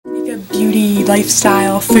beauty,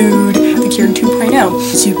 lifestyle, food, the Cure 2.0.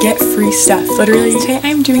 So you get free stuff. Literally, today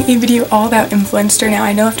I'm doing a video all about Influenster. Now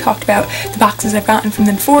I know I've talked about the boxes I've gotten from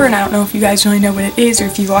them before, and I don't know if you guys really know what it is or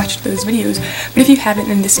if you've watched those videos, but if you haven't,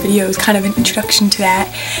 then this video is kind of an introduction to that,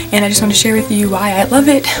 and I just want to share with you why I love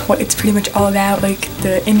it, what it's pretty much all about, like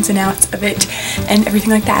the ins and outs of it, and everything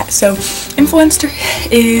like that. So Influenster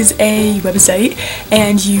is a website,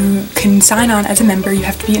 and you can sign on as a member. You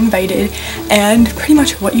have to be invited, and pretty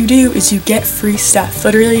much what you do is you get free stuff.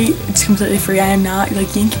 Literally, it's completely free. I am not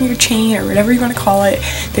like yanking your chain or whatever you want to call it.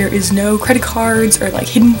 There is no credit cards or like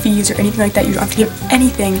hidden fees or anything like that. You don't have to give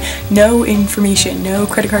anything, no information, no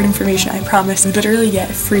credit card information. I promise. You literally get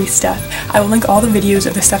free stuff. I will link all the videos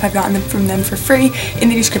of the stuff I've gotten from them for free in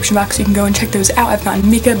the description box, so you can go and check those out. I've gotten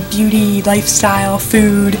makeup, beauty, lifestyle,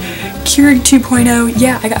 food, Keurig 2.0.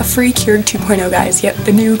 Yeah, I got a free Keurig 2.0, guys. Yep,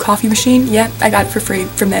 the new coffee machine. Yep, I got it for free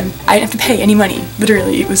from them. I didn't have to pay any money.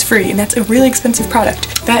 Literally, it was free, and that's a really expensive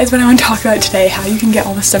product. That is what I want to talk about today, how you can get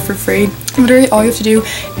all this stuff for free. Literally, all you have to do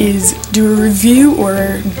is do a review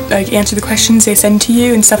or like answer the questions they send to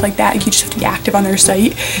you and stuff like that. You just have to be active on their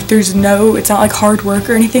site. It's not like hard work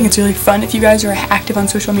or anything. It's really fun if you guys are active on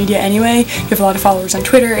social media anyway. You have a lot of followers on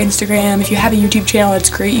Twitter, Instagram. If you have a YouTube channel, that's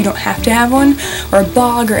great. You don't have to have one, or a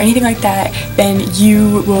blog or anything like that, then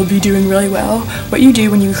you will be doing really well. What you do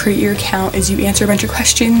when you create your account is you answer a bunch of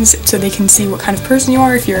questions so they can see what kind of person you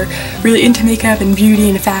are, if you're really into makeup and beauty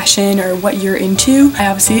and fashion, or what you're into. I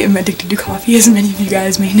obviously am addicted to coffee, as many of you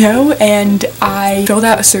guys may know, and I filled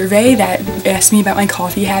out a survey that asked me about my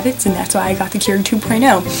coffee habits, and that's why I got the Keurig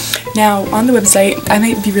 2.0. Now, on the website, I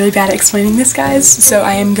might be really bad at explaining this, guys, so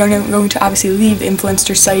I am going to obviously leave the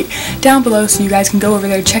Influenster site down below so you guys can go over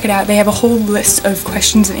there, check it out. They have a whole list of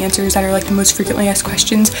questions and answers that are like the most frequently asked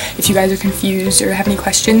questions if you guys are confused or have any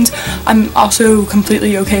questions. I'm also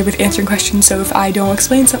completely okay with answering questions, so if I don't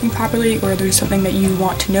explain something properly or there's something that you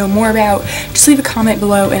want to know more about, just leave a comment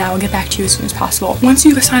below and I will get back to you as soon as possible. Once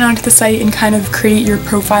you sign on to the site and kind of create your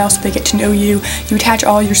profile so they get to know you, you attach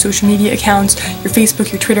all your social media accounts, your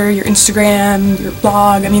Facebook, your Twitter, your Instagram, your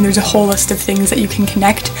blog. I mean, there's a whole list of things that you can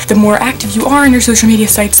connect. The more active you are on your social media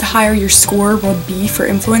sites, the higher your score will be for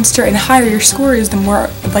Influencer, and the higher your score is, the more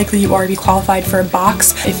likely you are to be qualified for a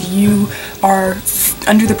box. If you are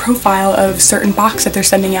under the profile of certain box that they're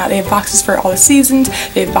sending out, they have boxes for all the seasons,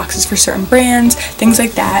 they have boxes for certain brands, things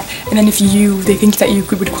like that. And then if they think that you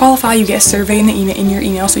would qualify, you get a survey in your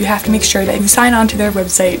email. So you have to make sure that if you sign on to their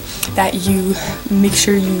website, that you make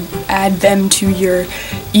sure you add them to your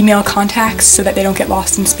email contacts so that they don't get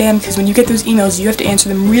lost in spam, because when you get those emails, you have to answer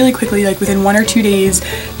them really quickly, like within 1 or 2 days,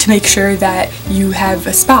 to make sure that you have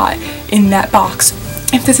a spot in that box.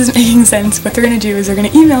 If this isn't making sense, what they're going to do is they're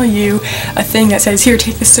going to email you a thing that says, here,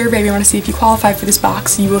 take this survey, we want to see if you qualify for this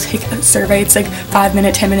box. You will take a survey. It's like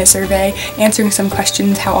 5-minute, 10-minute survey, answering some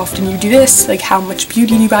questions, how often you do this, like how much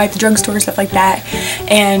beauty you buy at the drugstore, stuff like that.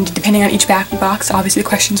 And depending on each box, obviously the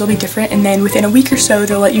questions will be different, and then within a week or so,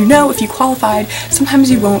 they'll let you know if you qualified.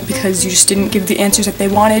 Sometimes you won't, because you just didn't give the answers that they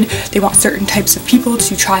wanted. They want certain types of people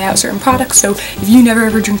to try out certain products, so if you never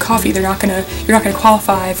ever drink coffee, you're not gonna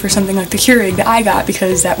qualify for something like the Keurig that I got, because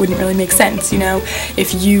that wouldn't really make sense, you know?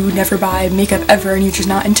 If you never buy makeup ever and you're just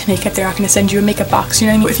not into makeup, they're not going to send you a makeup box, you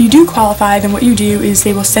know what I mean? If you do qualify, then what you do is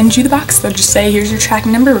they will send you the box. They'll just say, here's your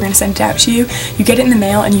tracking number, we're going to send it out to you. You get it in the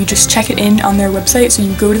mail and you just check it in on their website. So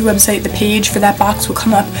you go to the website, the page for that box will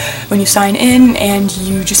come up when you sign in, and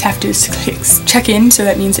you just have to check in, so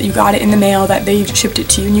that means that you got it in the mail, that they shipped it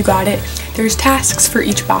to you and you got it. There's tasks for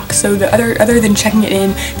each box, so other than checking it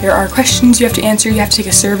in, there are questions you have to answer. You have to take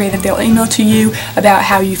a survey that they'll email to you about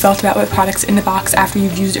how you felt about what products in the box after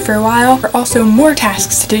you've used it for a while. There are also more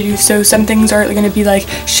tasks to do, so some things are going to be like,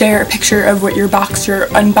 share a picture of what your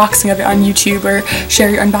unboxing of it on YouTube, or share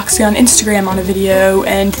your unboxing on Instagram on a video,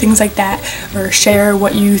 and things like that, or share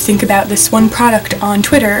what you think about this one product on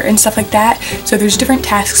Twitter and stuff like that. So there's different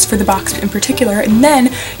tasks for the box in particular, and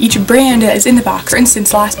then each brand that is in the box. For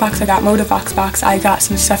instance, last box I got Moda VoxBox, I got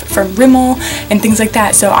some stuff from Rimmel and things like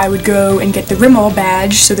that, so I would go and get the Rimmel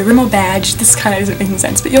badge. So the Rimmel badge, this kind of isn't making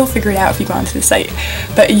sense, but you'll figure it out if you go onto the site.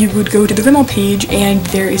 But you would go to the Rimmel page and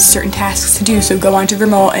there is certain tasks to do, so go onto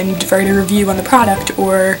Rimmel and write a review on the product,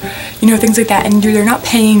 or you know, things like that. And they're not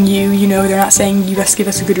paying you, you know, they're not saying you must give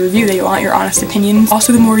us a good review, they want your honest opinions.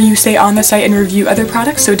 Also, the more you stay on the site and review other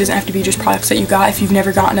products, so it doesn't have to be just products that you got. If you've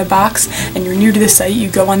never gotten a box and you're new to the site, you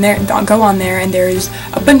go on there and there's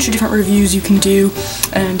a bunch of different reviews you can do,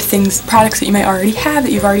 and products that you might already have,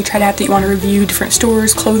 that you've already tried out, that you want to review, different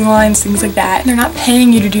stores, clothing lines, things like that. And they're not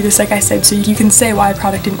paying you to do this, like I said, so you can say why a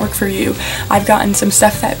product didn't work for you. I've gotten some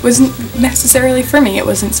stuff that wasn't necessarily for me. It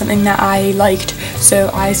wasn't something that I liked, so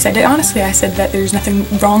I said it honestly. I said that there's nothing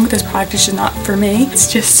wrong with this product, it's just not for me.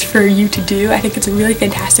 It's just for you to do. I think it's a really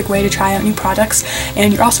fantastic way to try out new products,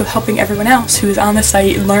 and you're also helping everyone else who is on the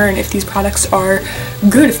site learn if these products are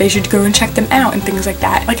good, if they should go and check them out and things like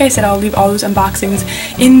that. Like I said, I'll leave all those unboxings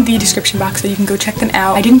in the description box so you can go check them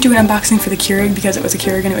out. I didn't do an unboxing for the Keurig because it was a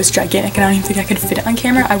Keurig and it was gigantic and I don't even think I could fit it on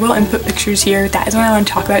camera. I will input pictures here. That is what I want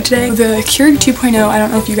to talk about today. The Keurig 2.0, I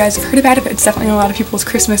don't know if you guys have heard about it, but it's definitely on a lot of people's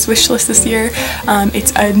Christmas wish list this year.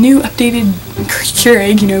 It's a new updated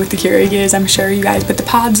Keurig. You know what the Keurig is, I'm sure you guys put the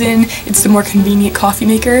pods in. It's the more convenient coffee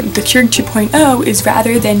maker. The Keurig 2.0 is,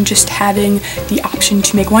 rather than just having the option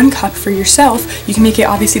to make one cup for yourself, you can make it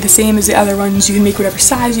obviously the same as the other ones. You can make whatever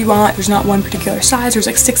size you want. There's not one particular size. There's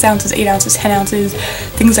like 6 ounces, 8 ounces, 10 ounces,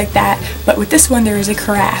 things like that. But with this one, there is a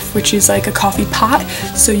carafe, which is like a coffee pot,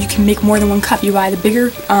 so you can make more than one cup. You buy the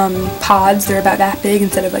bigger pods, they're about that big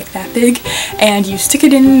instead of like that big, and you stick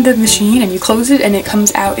it in the machine and you close it and it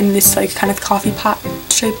comes out in this like kind of coffee pot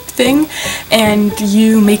shape thing, and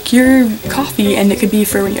you make your coffee, and it could be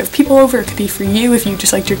for when you have people over, it could be for you if you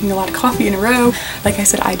just like drinking a lot of coffee in a row. Like I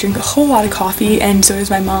said, I drink a whole lot of coffee, and so does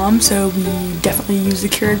my mom, so we definitely use the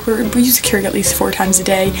Keurig. We use the Keurig at least 4 times a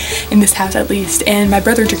day in this house at least, and my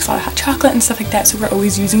brother drinks a lot of hot chocolate and stuff like that, so we're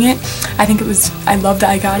always using it. I love that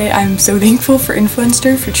I got it. I'm so thankful for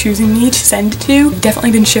Influenster for choosing me to send it to. I've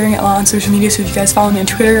definitely been sharing it a lot on social media, so if you guys follow me on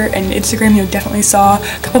Twitter and Instagram, you'll definitely saw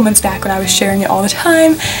a couple months back when I was sharing it all the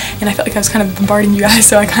time, and I felt like I was kind of bombarding you guys,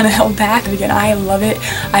 so I kind of held back. But again, I love it.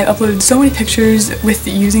 I've uploaded so many pictures with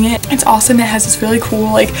using it. It's awesome. It has this really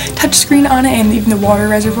cool like touch screen on it, and even the water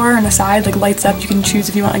reservoir on the side like lights up. You can choose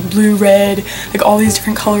if you want like blue, red, like all these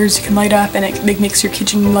different colors you can light up, and it makes your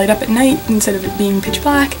kitchen light up at night instead of it being pitch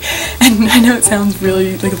black. And I know it sounds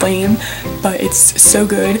really like lame, but it's so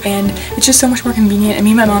good, and it's just so much more convenient. And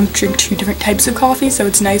me and my mom drink 2 different types of coffee, so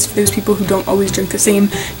it's nice for those people who don't always drink the same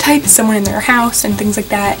type, someone in their house and things like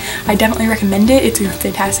that. I definitely recommend it. It's a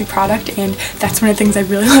fantastic product, and that's one of the things I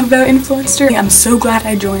really love about Influencer. I'm so glad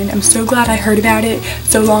I joined. I'm so glad I heard about it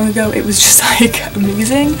so long ago. It was just like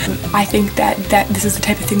amazing. I think that this is the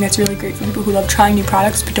type of thing that's really great for people who love trying new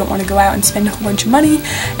products but don't want to go out and spend a whole bunch of money,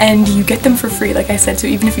 and you get them for free, like I said. So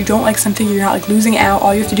even if you don't like something, you're not like losing out.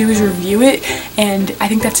 All you have to do is review it, and I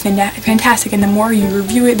think that's fantastic. And the more you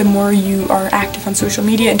review it, the more you are active on social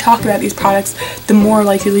media and talk about these products, the more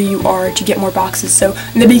likely you are to get more boxes. So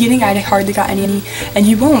in the beginning, I hardly got any, and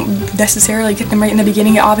you won't necessarily get them right in the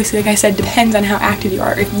beginning. It obviously, like I said, depends on how active you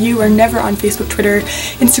are. If you are never on Facebook, Twitter,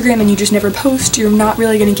 Instagram, and you just never post, you're not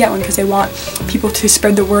really going to get one, because they want people to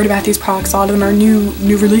spread the word about these products. A lot of them are new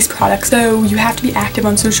release products, so you have to be active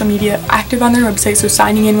on social media, active on their website, so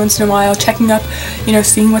signing in once in a while, checking up, you know,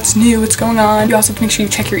 seeing what's new, what's going on. You also have to make sure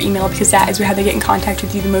you check your email, because that is how they get in contact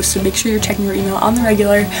with you the most, so make sure you're checking your email on the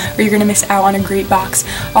regular, or you're going to miss out on a great box.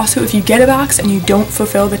 Also, if you get a box and you don't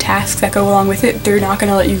fulfill the tasks that go along with it, they're not going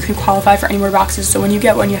to let you qualify for any more boxes. So when you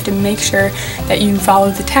get one, you have to make sure that you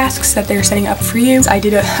follow the tasks that they're setting up for you. I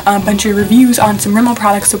did a bunch of reviews on some Rimmel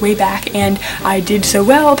products way back, and I did so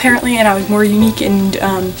well apparently, and I was more unique and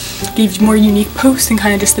gave more unique posts and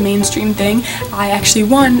kind of just the mainstream thing. I actually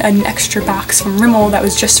won an extra box from Rimmel that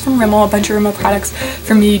was just from Rimmel, a bunch of Rimmel products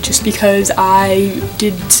for me, just because I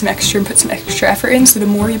did some extra and put some extra effort in. So the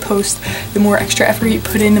more you post, the more extra effort you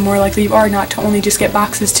put in, the more likely you are not to only just get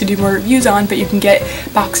boxes to do more reviews on, but you can get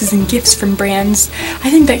boxes and gifts from brands. I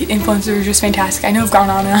think that Influencer is just fantastic. I know I've gone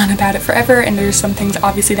on and on about it forever, and there's some things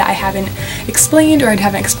obviously that I haven't explained, or I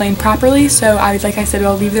haven't explained properly, so like I said,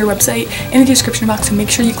 I'll leave their website in the description box, so make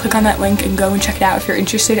sure you click on that link and go and check it out if you're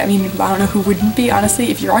interested. I mean, I don't know who wouldn't be, honestly.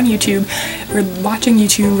 If you're on YouTube or watching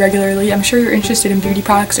YouTube regularly, I'm sure you're interested in beauty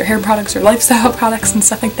products or hair products or lifestyle products and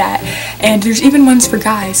stuff like that. And there's even ones for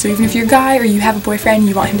guys, so even if you're a guy or you have a boyfriend and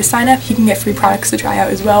you want him to sign up, he can get free products to try out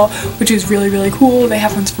as well, which is really, really cool. They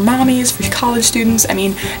have ones for mommies, for college students, I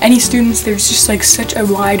mean, any students. There's just like such a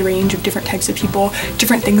wide range of different types of people,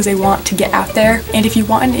 different things they want to get out there. And if you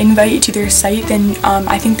want an invite to their site, then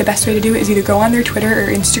I think the best way to do it is either go on their Twitter or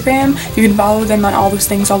Instagram. You can follow them on all those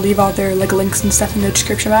things. I'll leave all their like links and stuff in the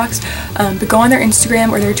description box. But go on their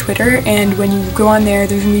Instagram or their Twitter, and when you go on there,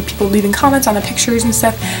 there's gonna be people leaving comments on the pictures and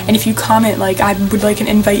stuff. And if you comment like, I would like an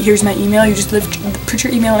invite, here's my email, you just put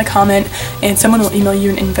your email in a comment, and someone will email you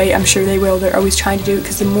an invite. I'm sure they will. They're always trying to do it,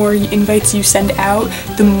 because the more invites you send out,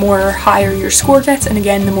 the more higher your score gets, and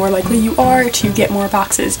again, the more likely you are to get more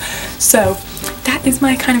boxes. So that is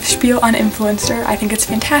my kind of spiel on Influenster. I think it's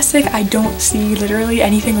fantastic. I don't see literally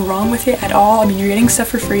anything wrong with it at all. I mean, you're getting stuff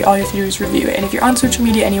for free. All you have to do is review it. And if you're on social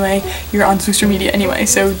media anyway, you're on social media anyway.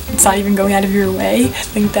 So it's not even going out of your way. I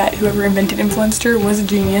think that whoever invented Influenster was a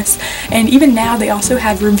genius. And even now they also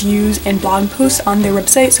have reviews and blog posts on their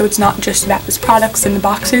website. So it's not just about the products and the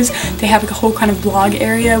boxes. They have like a whole kind of blog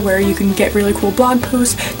area where you can get really cool blog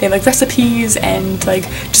posts. They have like recipes and like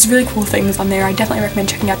just really cool things on there. I definitely recommend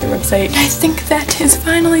checking out their website. I think that is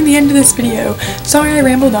finally the end of this video. Sorry I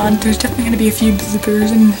rambled on. There's definitely going to be a few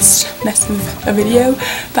bloopers in this mess of a video,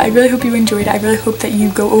 but I really hope you enjoyed it. I really hope that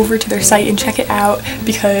you go over to their site and check it out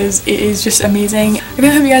because it is just amazing. I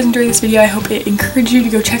really hope you guys enjoyed this video. I hope it encouraged you to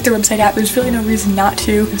go check their website out. There's really no reason not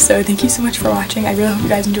to. So thank you so much for watching. I really hope you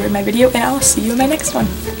guys enjoyed my video, and I'll see you in my next one.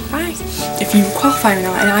 Bye. If you qualify or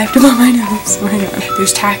not, and I have to blow my nose. So hang on.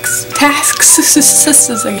 There's tasks.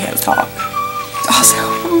 I can't talk. Also,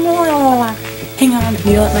 hang on, I need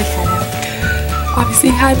to let my cat out. Obviously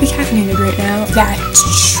highly caffeinated right now.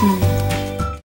 That's true.